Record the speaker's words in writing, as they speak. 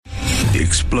The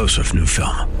explosive new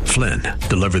film, Flynn,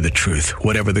 deliver the truth,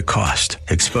 whatever the cost,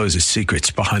 exposes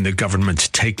secrets behind the government's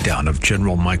takedown of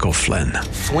General Michael Flynn.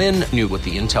 Flynn knew what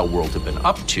the intel world had been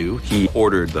up to. He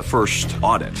ordered the first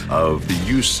audit of the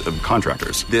use of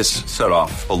contractors. This set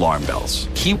off alarm bells.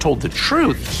 He told the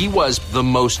truth. He was the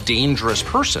most dangerous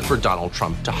person for Donald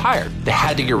Trump to hire. They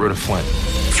had to get rid of Flynn.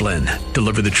 Flynn,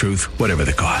 deliver the truth, whatever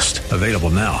the cost. Available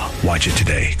now. Watch it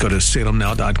today. Go to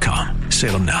salemnow.com.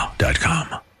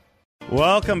 salemnow.com.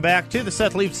 Welcome back to the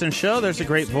Seth Leibsohn Show. There's a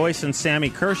great voice in Sammy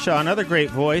Kershaw. Another great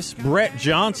voice, Brett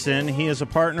Johnson. He is a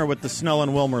partner with the Snell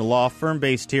and Wilmer Law Firm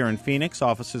based here in Phoenix.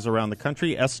 Offices around the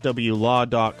country,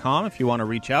 swlaw.com if you want to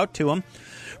reach out to him.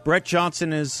 Brett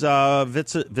Johnson is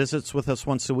visits with us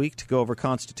once a week to go over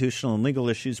constitutional and legal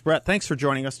issues. Brett, thanks for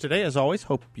joining us today. As always,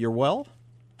 hope you're well.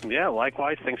 Yeah,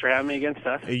 likewise. Thanks for having me again,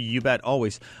 Seth. You bet,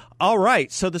 always. All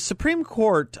right, so the Supreme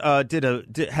Court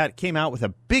came out with a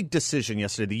big decision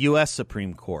yesterday, the U.S.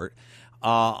 Supreme Court,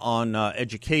 on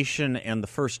education and the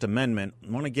First Amendment.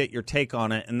 I want to get your take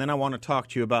on it, and then I want to talk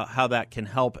to you about how that can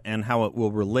help and how it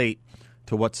will relate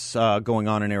to what's going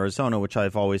on in Arizona, which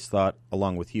I've always thought,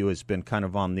 along with you, has been kind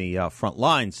of on the front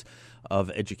lines of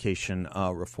education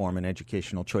reform and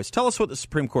educational choice. Tell us what the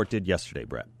Supreme Court did yesterday,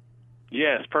 Brett.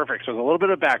 Yes, perfect. So there's a little bit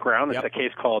of background. It's a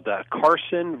case called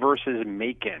Carson versus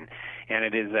Macon, and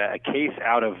it is a case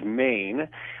out of Maine.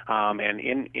 And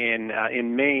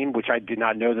in Maine, which I did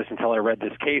not know this until I read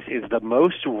this case, is the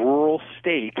most rural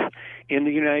state in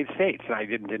the United States. And I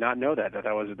did not know that. That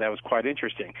was quite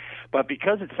interesting. But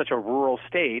because it's such a rural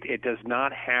state, it does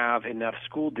not have enough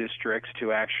school districts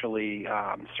to actually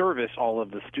service all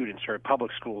of the students or a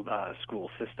public school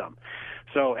system.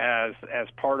 So as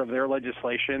part of their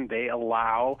legislation, they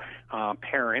allow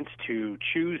parents to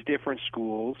choose different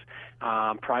schools,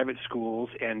 private schools,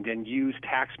 and then use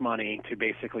tax money to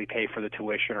basically pay for the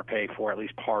tuition or pay for at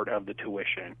least part of the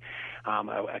tuition.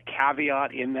 A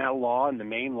caveat in that law, in the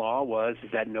Maine law, was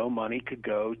that no money could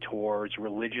go towards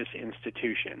religious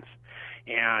institutions.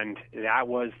 And that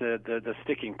was the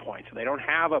sticking point. So they don't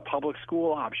have a public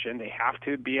school option. They have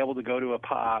to be able to go to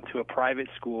a private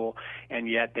school, and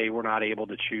yet they were not able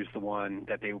to choose the one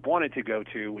that they wanted to go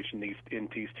to, which in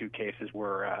these two cases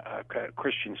were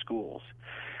Christian schools.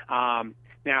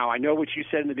 Now, I know what you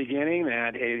said in the beginning,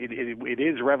 that it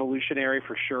is revolutionary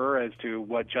for sure as to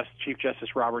what Chief Justice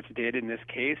Roberts did in this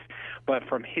case, but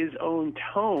from his own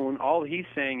tone, all he's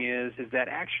saying is that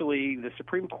actually the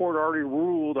Supreme Court already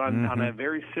ruled on a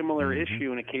very similar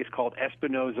issue in a case called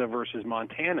Espinoza versus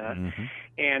Montana,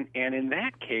 and in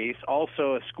that case,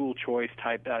 also a school choice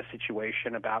type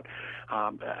situation about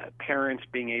parents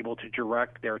being able to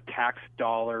direct their tax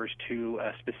dollars to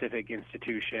a specific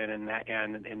institution,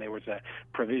 and there was a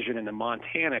provision in the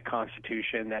Montana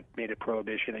Constitution that made a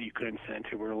prohibition that you couldn't send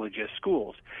to religious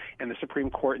schools. And the Supreme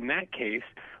Court in that case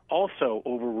also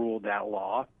overruled that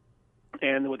law.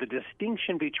 And what the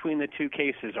distinction between the two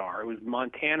cases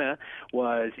Montana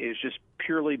is just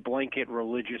purely blanket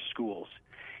religious schools.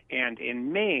 And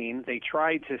in Maine, they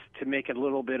tried to make a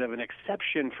little bit of an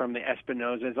exception from the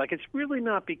Espinozas. Like, it's really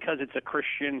not because it's a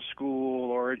Christian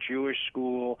school or a Jewish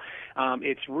school.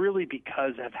 It's really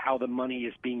because of how the money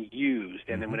is being used.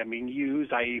 And then when I mean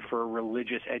used, i.e. for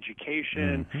religious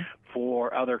education,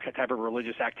 for other type of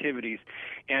religious activities.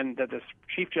 And that the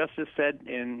Chief Justice said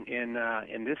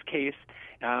in this case,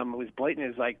 was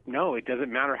blatant, is like, no, it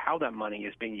doesn't matter how that money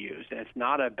is being used, and it's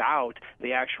not about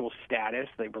the actual status,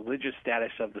 the religious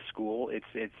status of the school.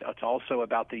 It's also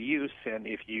about the use, and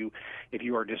if you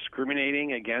are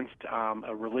discriminating against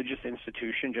a religious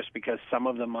institution just because some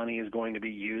of the money is going to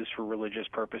be used for religious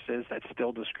purposes, that's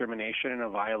still discrimination and a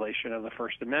violation of the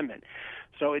First Amendment.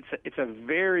 So it's a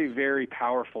very, very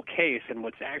powerful case, and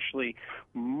what's actually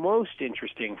most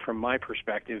interesting from my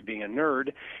perspective, being a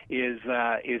nerd, is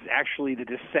actually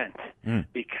the dissent,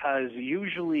 because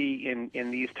usually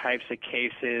in these types of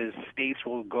cases, states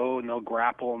will go and they'll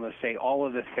grapple and they'll say all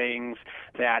of the things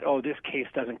that, this case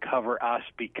doesn't cover us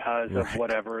because of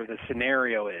whatever the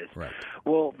scenario is. Right.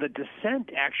 Well, the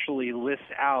dissent actually lists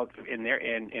out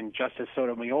in Justice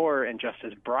Sotomayor and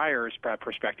Justice Breyer's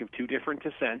perspective, two different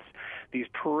dissents, these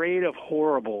parade of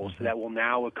horribles that will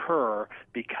now occur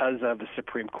because of the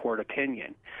Supreme Court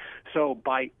opinion. So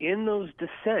in those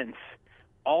dissents,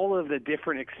 all of the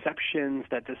different exceptions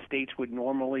that the states would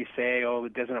normally say, oh,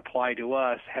 it doesn't apply to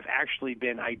us, have actually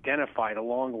been identified, a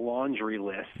long laundry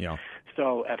list. Yeah.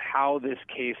 So of how this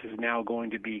case is now going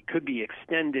to be, could be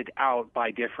extended out by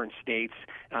different states,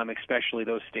 especially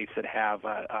those states that have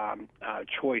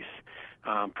choice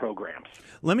programs.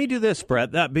 Let me do this,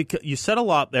 Brett. That because you said a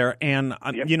lot there, and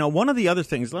Yep. one of the other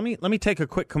things. Let me take a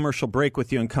quick commercial break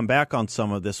with you and come back on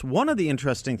some of this. One of the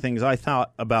interesting things I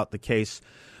thought about the case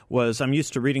was I'm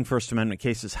used to reading First Amendment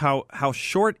cases, how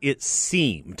short it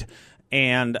seemed,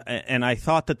 and I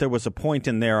thought that there was a point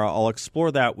in there. I'll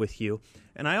explore that with you,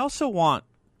 and I also want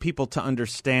people to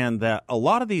understand that a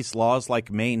lot of these laws,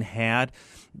 like Maine had,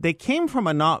 they came from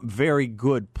a not very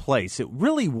good place. It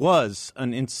really was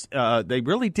they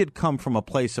really did come from a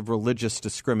place of religious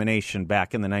discrimination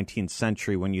back in the 19th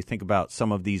century. When you think about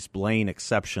some of these Blaine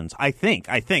exceptions, I think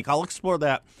I'll explore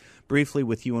that briefly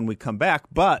with you when we come back.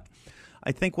 But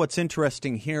I think what's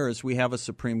interesting here is we have a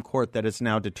Supreme Court that is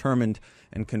now determined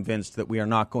and convinced that we are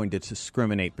not going to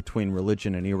discriminate between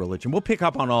religion and irreligion. We'll pick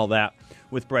up on all that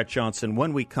with Brett Johnson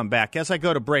when we come back. As I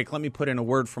go to break, let me put in a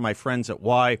word for my friends at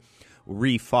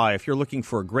YRefy. If you're looking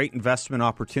for a great investment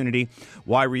opportunity,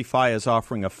 YRefy is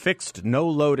offering a fixed,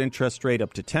 no-load interest rate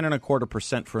up to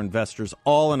 10.25% for investors,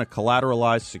 all in a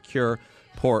collateralized, secure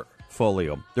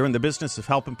portfolio. They're in the business of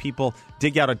helping people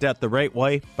dig out of debt the right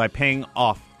way by paying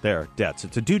off their debts.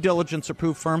 It's a due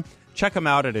diligence-approved firm. Check them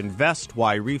out at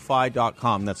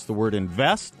investyrefy.com. That's the word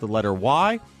invest, the letter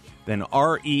Y, then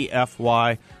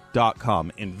REFY.com.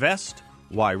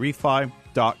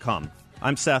 Investyrefy.com.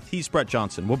 I'm Seth. He's Brett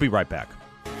Johnson. We'll be right back.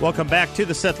 Welcome back to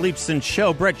the Seth Leibsohn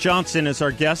Show. Brett Johnson is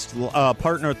our guest,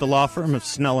 partner at the law firm of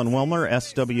Snell and Wilmer,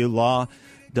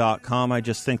 SWLaw.com. I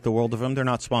just think the world of him. They're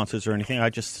not sponsors or anything.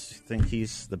 I just think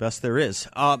he's the best there is.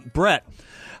 Brett,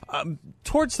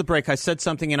 towards the break, I said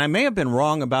something, and I may have been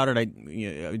wrong about it. I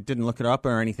didn't look it up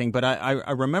or anything, but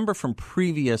I remember from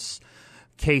previous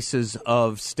cases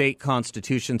of state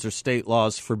constitutions or state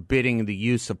laws forbidding the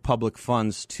use of public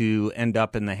funds to end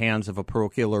up in the hands of a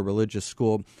parochial or religious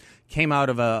school came out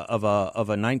of a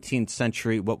 19th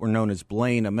century, what were known as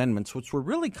Blaine amendments, which were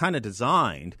really kind of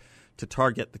designed to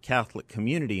target the Catholic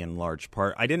community in large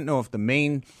part. I didn't know if the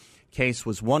Maine case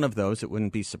was one of those. It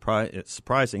wouldn't be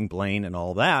surprising, Blaine and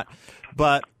all that.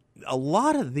 But a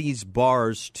lot of these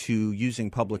bars to using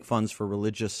public funds for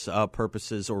religious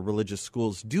purposes or religious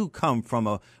schools do come from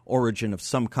a origin of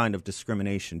some kind of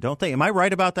discrimination, don't they? Am I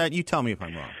right about that? You tell me if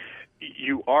I'm wrong.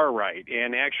 You are right.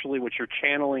 And actually what you're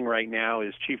channeling right now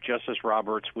is Chief Justice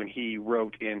Roberts when he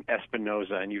wrote in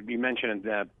Espinoza. And you mentioned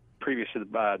that previous to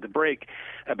the break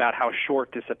about how short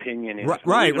this opinion is.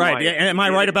 Right. Am I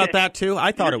right about that too?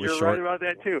 I thought it was short. You're right about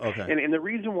that too. Okay. And the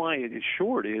reason why it is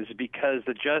short is because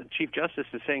the Chief Justice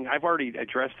is saying, I've already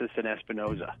addressed this in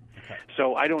Espinoza. Okay.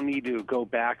 So I don't need to go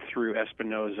back through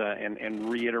Espinoza and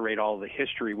reiterate all the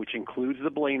history, which includes the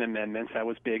Blaine amendments. That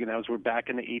was big, and those were back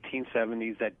in the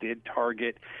 1870s that did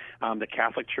target the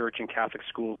Catholic Church and Catholic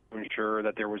schools to ensure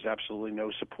that there was absolutely no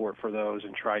support for those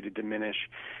and try to diminish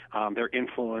their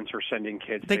influence or sending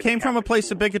kids. They came from a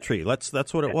place of bigotry.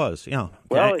 That's what it was. Yeah,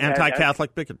 well,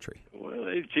 anti-Catholic bigotry. Well,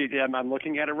 I'm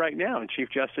looking at it right now, and Chief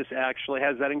Justice actually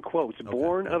has that in quotes. Okay.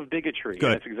 Born of bigotry.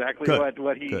 Good. That's exactly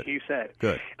what he said.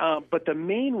 Good. But the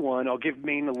Maine one, I'll give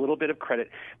Maine a little bit of credit.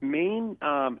 Maine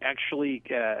actually,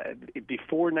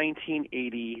 before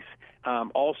 1980s,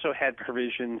 also had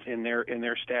provisions in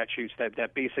their statutes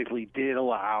that basically did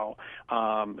allow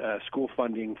school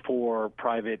funding for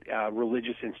private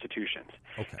religious institutions.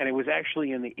 Okay. And it was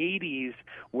actually in the 80s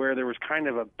where there was kind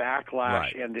of a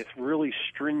backlash and this really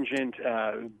stringent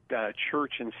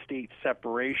church and state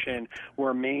separation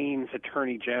where Maine's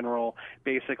Attorney General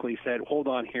basically said, hold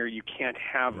on here, you can't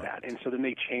have that. And so then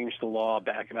they changed the law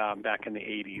back in the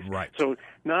 80s. Right. So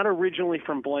not originally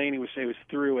from Blaine, it was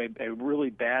through a really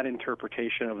bad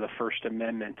interpretation of the First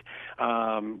Amendment,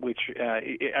 which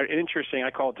interesting,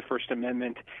 I call it the First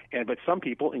Amendment, but some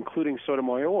people, including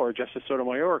Justice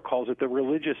Sotomayor, calls it the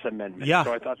Religious Amendment. Yeah.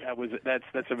 So I thought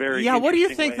that's a very What do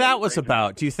you think that was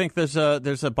about? Do you think there's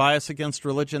a bias against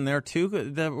religion there too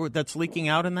that's leaking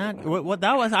out in that? What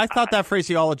that was? I thought that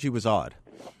phraseology was odd.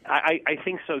 I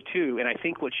think so too, and I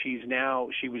think what she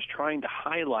was trying to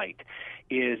highlight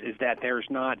is that there's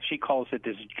not, she calls it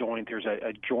this joint, there's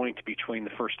a joint between the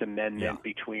First Amendment,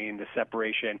 between the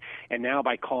separation, and now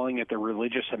by calling it the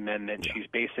Religious Amendment, she's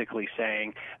basically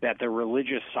saying that the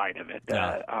religious side of it,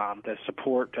 the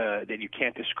support that you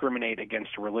can't discriminate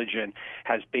against religion,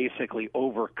 has basically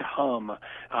overcome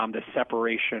the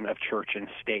separation of church and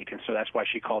state, and so that's why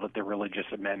she called it the Religious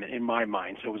Amendment, in my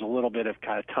mind. So it was a little bit of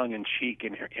kind of tongue-in-cheek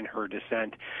in in her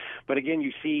dissent. But again,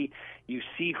 you see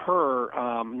her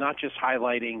not just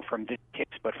highlighting from this case,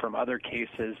 but from other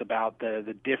cases about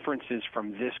the differences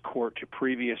from this court to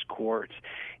previous courts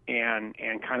and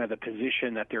kind of the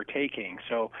position that they're taking.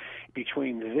 So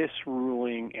between this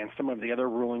ruling and some of the other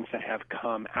rulings that have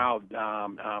come out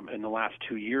in the last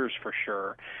 2 years for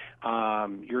sure,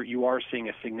 you are seeing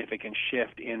a significant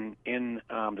shift in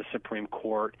the Supreme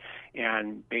Court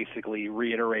and basically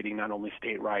reiterating not only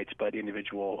state rights but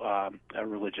individual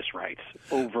religious rights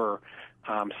over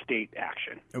state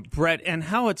action. Brett, and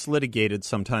how it's litigated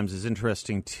sometimes is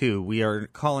interesting, too. We are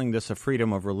calling this a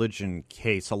freedom of religion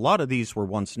case. A lot of these were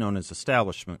once known as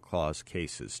Establishment Clause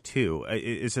cases, too.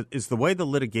 Is the way the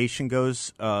litigation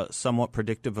goes somewhat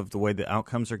predictive of the way the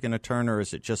outcomes are going to turn, or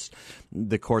is it just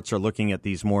the courts are looking at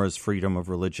these more as freedom of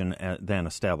religion than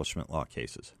establishment law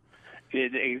cases?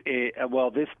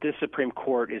 Well, this Supreme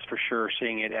Court is for sure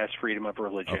seeing it as freedom of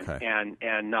religion, okay,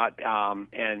 and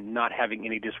not having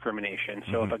any discrimination.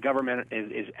 So if a government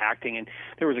is acting, and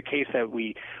there was a case that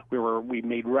we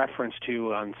made reference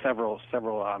to several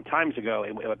times ago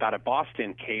about a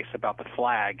Boston case about the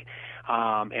flag,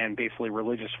 and basically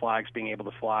religious flags being able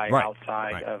to fly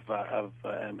outside of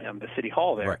the city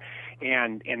hall there.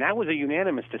 And that was a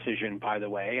unanimous decision, by the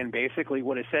way. And basically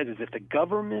what it says is if the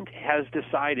government has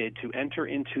decided to enter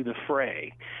into the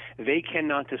fray, they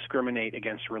cannot discriminate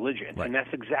against religion. And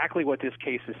that's exactly what this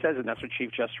case says, and that's what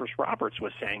Chief Justice Roberts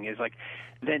was saying, is like,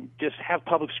 then just have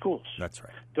public schools. That's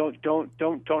right.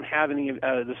 Don't have any of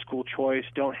the school choice,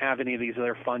 don't have any of these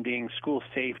other funding, school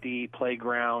safety,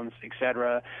 playgrounds,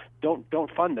 etc.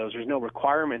 Don't fund those. There's no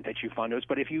requirement that you fund those,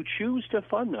 but if you choose to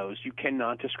fund those, you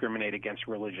cannot discriminate against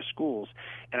religious schools.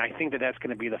 And I think that that's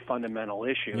going to be the fundamental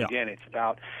issue. Yeah. Again, it's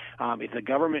about if the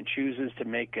government chooses to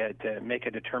make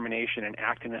a determination and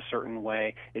act in a certain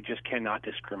way, it just cannot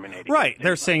discriminate. Right.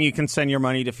 They're saying you can send your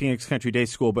money to Phoenix Country Day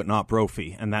School, but not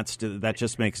Brophy, and that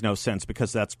just makes no sense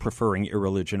because that's preferring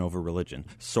irreligion over religion,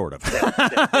 sort of.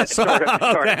 Sort of,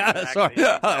 exactly.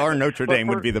 Or Notre Dame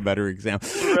would be the better example.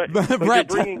 Right.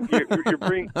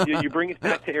 But you bring it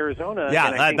back to Arizona.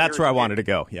 Yeah, that's where I wanted to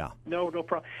go. Yeah. No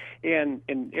problem. And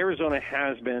Arizona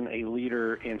has been a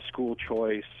leader in school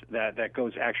choice that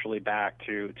goes actually back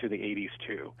to the 80s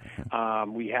too.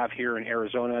 We have here in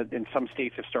Arizona, and some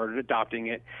states have started adopting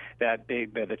it, that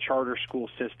the charter school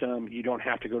system, you don't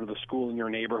have to go to the school in your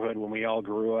neighborhood. When we all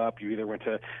grew up, you either went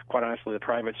to, quite honestly, the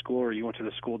private school or you went to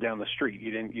the school down the street.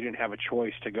 You didn't have a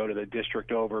choice to go to the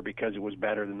district over because it was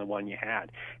better than the one you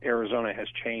had. Arizona has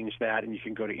changed that, and you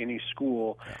can go to any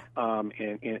school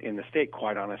in the state,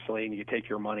 quite honestly, and you take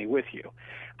your money with you.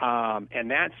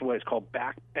 And that's what is called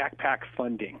backpack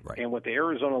funding. Right. And what the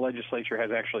Arizona legislature has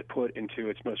actually put into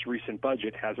its most recent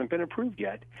budget, hasn't been approved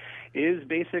yet, is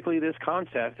basically this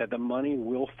concept that the money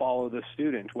will follow the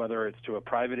student, whether it's to a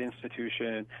private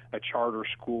institution, a charter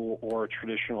school, or a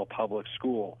traditional public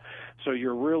school. So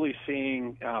you're really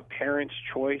seeing parents'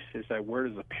 choice is that where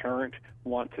does the parent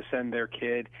want to send their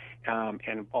kid,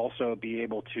 and also be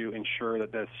able to ensure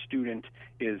that the student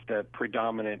is the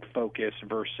predominant focus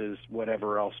versus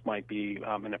whatever else might be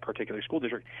in a particular school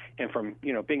district. And from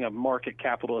being a market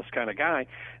capitalist kind of guy,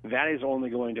 that is only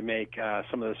going to make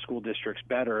some of the school districts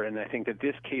better. And I think that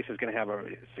this case is going to have a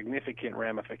significant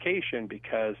ramification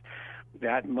because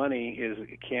that money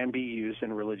can be used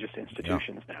in religious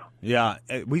institutions now. Yeah,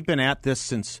 we've been at this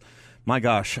since, my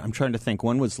gosh, I'm trying to think.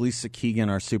 When was Lisa Keegan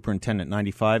our superintendent?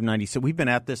 95, 96? We've been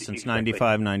at this since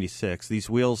 95, 96. These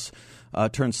wheels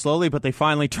turn slowly, but they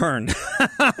finally turned.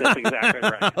 That's exactly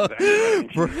right.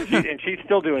 And she's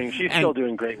still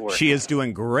doing great work. She is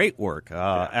doing great work.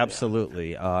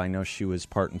 Absolutely. I know she was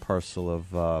part and parcel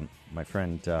of my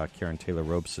friend Karen Taylor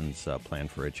Robeson's plan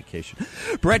for education.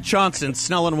 Brett Johnson,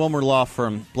 Snell and Wilmer Law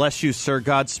Firm. Bless you, sir.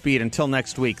 Godspeed. Until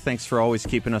next week. Thanks for always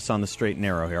keeping us on the straight and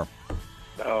narrow here.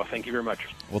 Oh, thank you very much.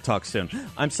 We'll talk soon.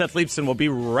 I'm Seth Leibson. We'll be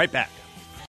right back.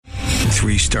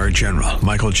 3-star General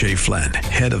Michael J. Flynn,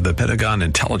 head of the Pentagon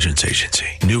Intelligence Agency,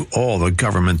 knew all the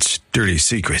government's dirty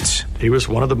secrets. He was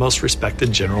one of the most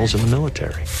respected generals in the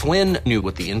military. Flynn knew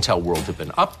what the intel world had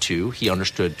been up to. He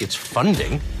understood its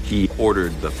funding. He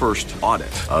ordered the first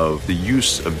audit of the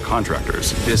use of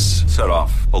contractors. This set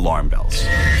off alarm bells.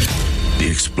 The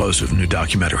explosive new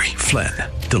documentary, Flynn,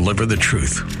 Deliver the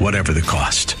Truth, Whatever the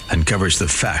Cost, uncovers the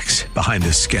facts behind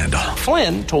this scandal.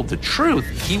 Flynn told the truth.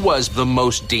 He was the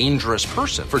most dangerous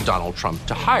person for Donald Trump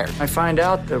to hire. I find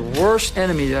out the worst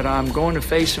enemy that I'm going to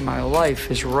face in my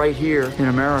life is right here in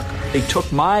America. They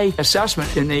took my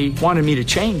assessment and they wanted me to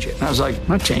change it. And I was like, I'm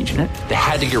not changing it. They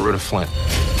had to get rid of Flynn.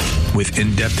 With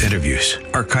in-depth interviews,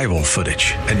 archival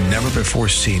footage, and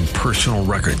never-before-seen personal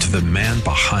records of the man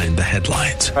behind the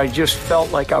headlines. I just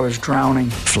felt like I was drowning.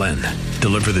 Flynn,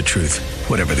 deliver the truth,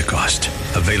 whatever the cost.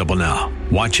 Available now.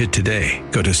 Watch it today.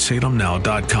 Go to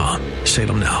salemnow.com.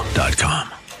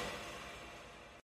 salemnow.com.